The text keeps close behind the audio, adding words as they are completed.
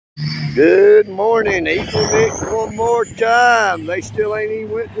Good morning, Eagle Nick, one more time. They still ain't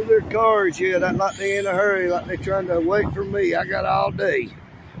even went to their cars yet. Act like they in a hurry, like they trying to wait for me. I got all day.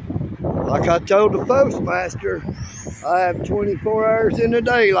 Like I told the postmaster, I have 24 hours in a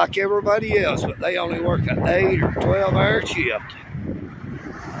day like everybody else, but they only work an 8 or 12-hour shift.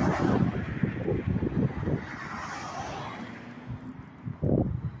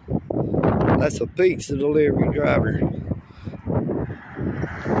 That's a pizza delivery driver.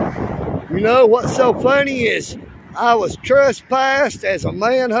 You know what's so funny is I was trespassed as a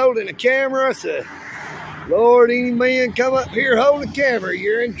man holding a camera. I said, Lord, any man come up here holding a camera,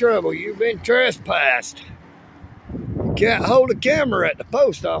 you're in trouble. You've been trespassed. You can't hold a camera at the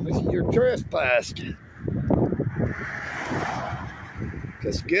post office, you're trespassed.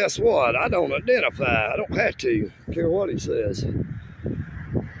 Because guess what? I don't identify. I don't have to, care what he says.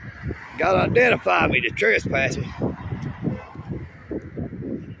 Got to identify me to trespass me.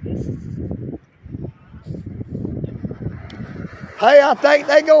 Hey, I think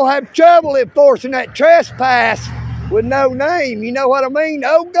they gonna have trouble enforcing that trespass with no name. You know what I mean?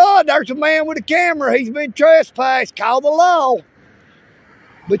 Oh God, there's a man with a camera. He's been trespassed. Call the law.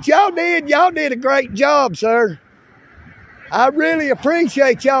 But y'all did a great job, sir. I really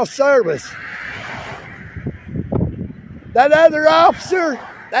appreciate y'all's service. That other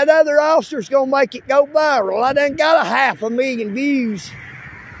officer's gonna make it go viral. I done got 500,000 views.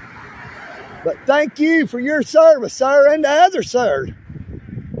 But thank you for your service, sir, and the other sir.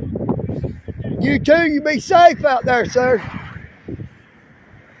 You too, you be safe out there, sir.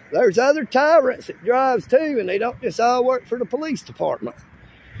 There's other tyrants that drives too, and they don't just all work for the police department.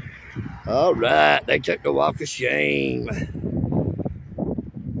 All right, they took the walk of shame.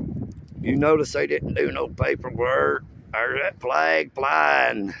 You notice they didn't do no paperwork. There's that flag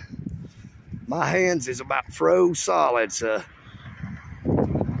flying. My hands is about froze solid, so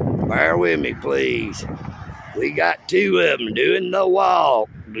bear with me, please. We got 2 of them doing the walk.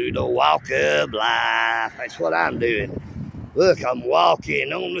 Do the walk of life. That's what I'm doing. Look, I'm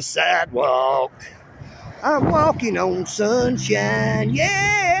walking on the sidewalk. I'm walking on sunshine,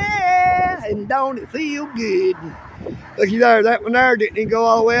 yeah. And don't it feel good? Looky there, that one there didn't even go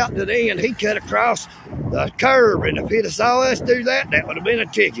all the way out to the end. He cut across the curb, and if he'd have saw us do that, that would have been a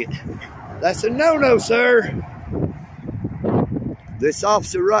ticket. That's a no-no, sir. This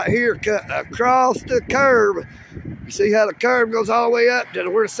officer right here cut across the curb. You see how the curb goes all the way up to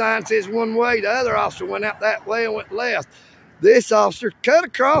where the sign says one way? The other officer went out that way and went left. This officer cut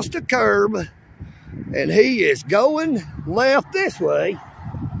across the curb, and he is going left this way,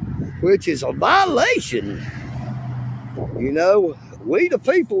 which is a violation. You know, we the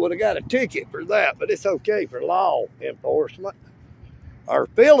people would have got a ticket for that, but it's okay for law enforcement or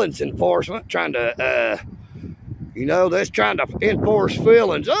feelings enforcement trying to, you know, that's trying to enforce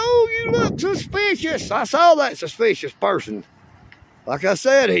feelings. Oh, you look suspicious. I saw that suspicious person. Like I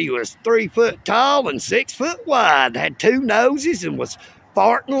said, he was 3 foot tall and 6 foot wide, had 2 noses and was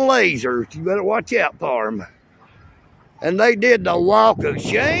farting lasers. You better watch out for him. And they did the walk of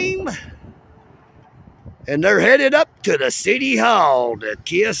shame. And they're headed up to the city hall to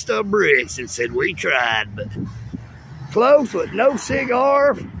kiss the bricks and said, we tried, but close with no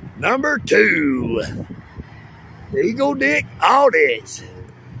cigar. Number 2. Eagle Nick Audit.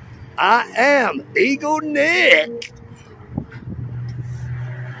 I am Eagle Nick.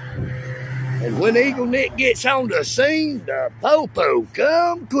 And when Eagle Nick gets on the scene, the popo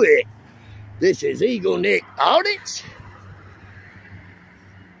come quick. This is Eagle Nick Audit,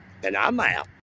 and I'm out.